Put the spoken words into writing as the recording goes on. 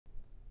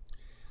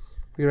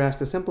We are asked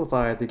to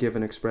simplify the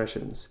given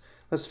expressions.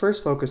 Let's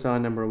first focus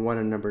on number 1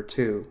 and number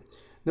 2.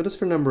 Notice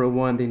for number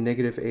 1, the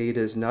negative 8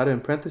 is not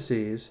in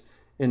parentheses.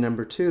 In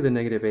number 2, the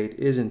negative 8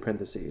 is in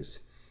parentheses,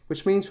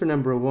 which means for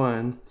number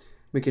 1,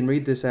 we can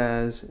read this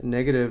as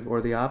negative,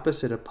 or the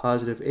opposite of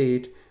positive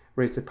 8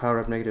 raised to the power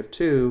of negative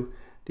 2,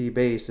 the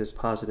base is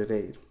positive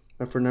 8.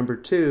 But for number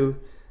 2,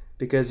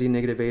 because the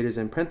negative 8 is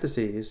in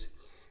parentheses,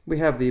 we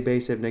have the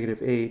base of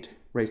negative 8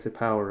 raised to the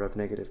power of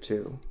negative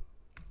 2.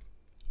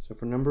 So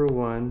for number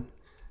 1,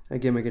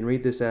 again, we can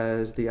read this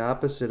as the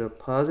opposite of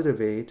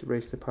positive 8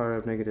 raised to the power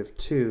of negative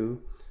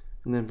 2.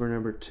 And then for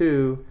number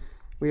 2,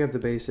 we have the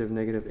base of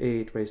negative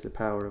 8 raised to the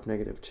power of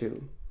negative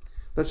 2.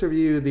 Let's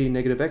review the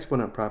negative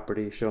exponent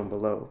property shown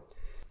below.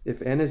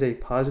 If n is a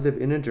positive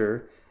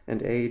integer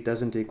and a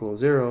doesn't equal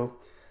 0,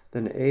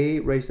 then a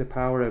raised to the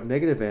power of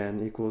negative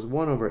n equals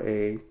 1 over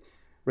a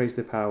raised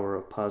to the power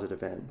of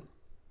positive n.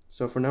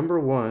 So for number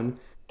 1,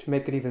 to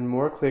make it even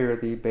more clear,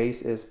 the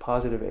base is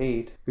positive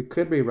 8, we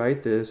could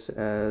rewrite this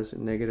as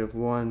negative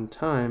 1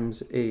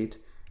 times 8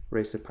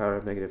 raised to the power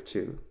of negative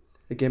 2.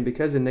 Again,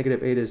 because the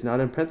negative 8 is not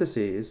in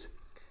parentheses,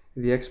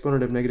 the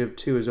exponent of negative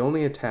 2 is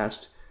only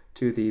attached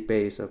to the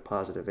base of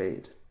positive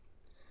 8.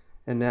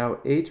 And now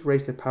 8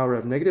 raised to the power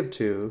of negative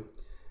 2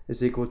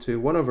 is equal to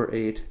 1 over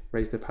 8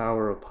 raised to the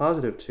power of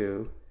positive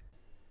 2,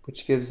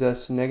 which gives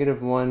us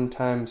negative 1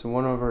 times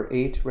 1 over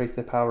 8 raised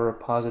to the power of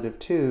positive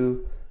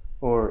 2,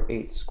 or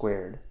 8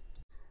 squared.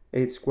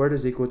 8 squared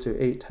is equal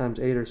to 8 times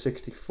 8, or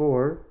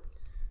 64,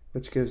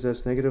 which gives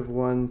us negative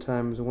 1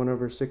 times 1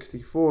 over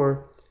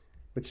 64,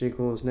 which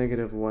equals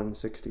negative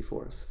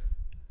 1/64.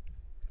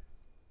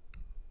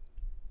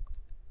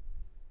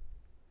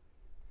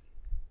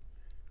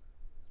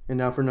 And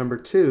now for number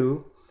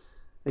 2,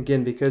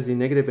 again, because the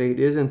negative 8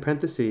 is in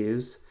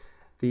parentheses,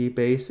 the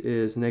base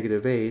is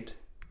negative 8.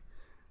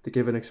 The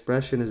given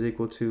expression is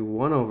equal to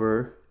 1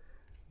 over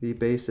the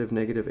base of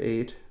negative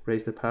 8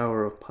 raised to the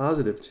power of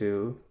positive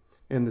 2,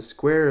 and the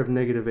square of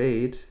negative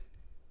 8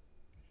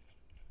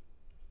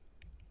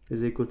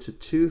 is equal to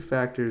 2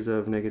 factors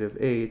of negative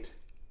 8,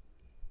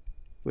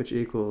 which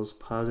equals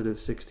positive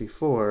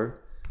 64.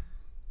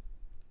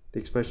 The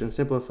expression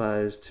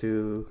simplifies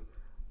to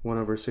 1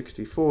 over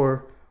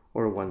 64,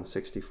 or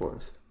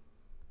 1/64.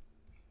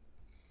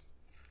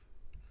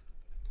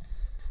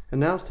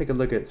 And now let's take a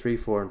look at 3,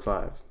 4, and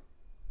 5.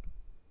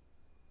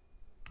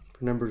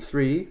 For number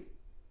 3,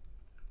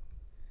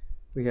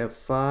 we have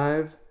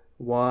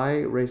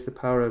 5y raised to the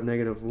power of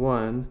negative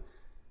 1.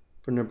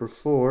 For number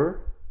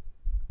 4,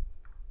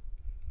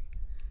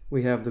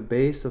 we have the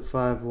base of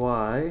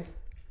 5y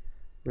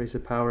raised to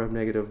the power of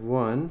negative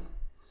 1.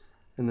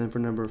 And then for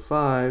number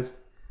 5,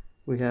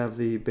 we have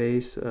the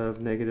base of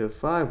negative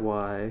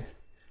 5y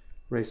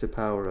raised to the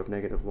power of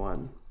negative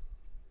 1.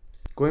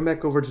 Going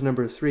back over to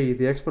number 3,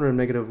 the exponent of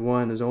negative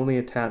 1 is only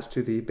attached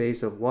to the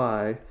base of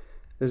y.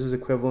 This is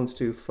equivalent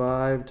to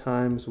 5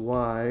 times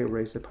y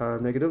raised to the power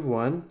of negative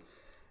 1,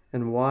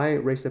 and y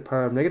raised to the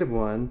power of negative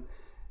 1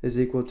 is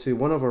equal to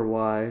 1 over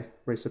y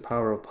raised to the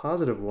power of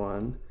positive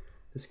 1.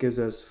 This gives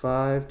us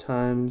 5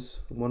 times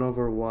 1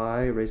 over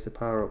y raised to the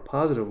power of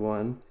positive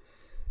 1.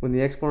 When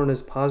the exponent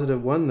is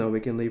positive 1, though, we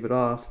can leave it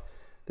off.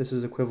 This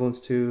is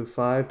equivalent to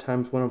 5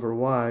 times 1 over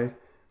y,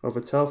 or if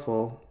it's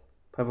helpful,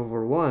 5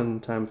 over 1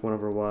 times 1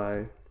 over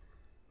y,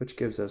 which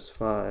gives us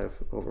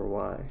 5 over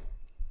y.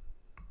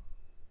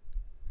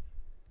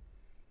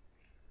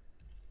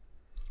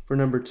 For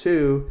number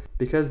 2,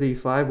 because the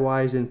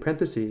 5y is in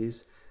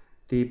parentheses,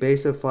 the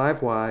base of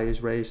 5y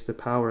is raised to the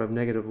power of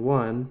negative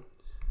 1.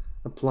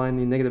 Applying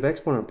the negative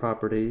exponent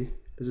property,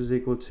 this is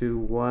equal to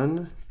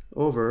 1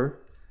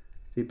 over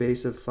the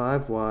base of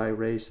 5y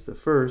raised to the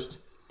first.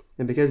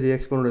 And because the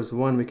exponent is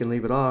 1, we can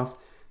leave it off.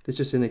 This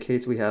just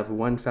indicates we have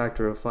 1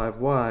 factor of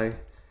 5y.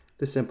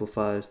 This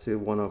simplifies to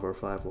 1 over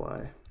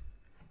 5y.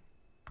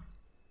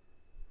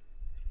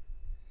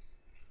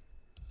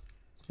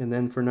 And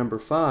then for number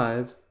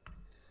 5,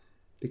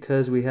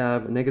 because we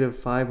have negative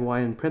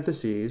 5y in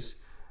parentheses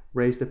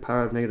raised to the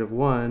power of negative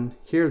 1,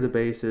 here the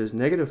base is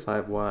negative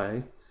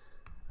 5y.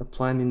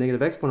 Applying the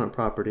negative exponent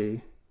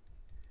property,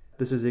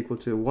 this is equal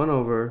to 1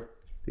 over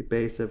the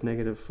base of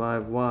negative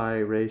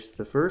 5y raised to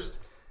the first.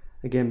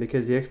 Again,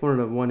 because the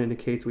exponent of 1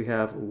 indicates we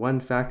have 1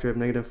 factor of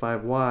negative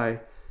 5y,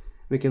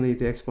 we can leave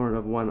the exponent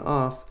of 1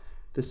 off.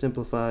 This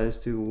simplifies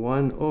to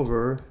 1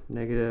 over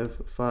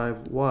negative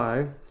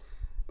 5y,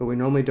 but we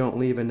normally don't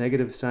leave a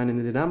negative sign in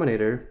the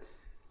denominator.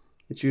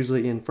 It's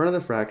usually in front of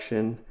the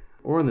fraction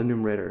or in the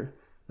numerator.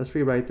 Let's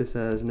rewrite this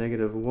as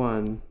negative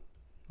 1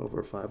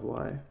 over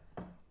 5y.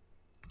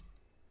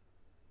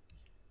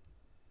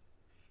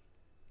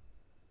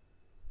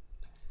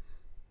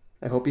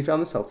 I hope you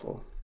found this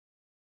helpful.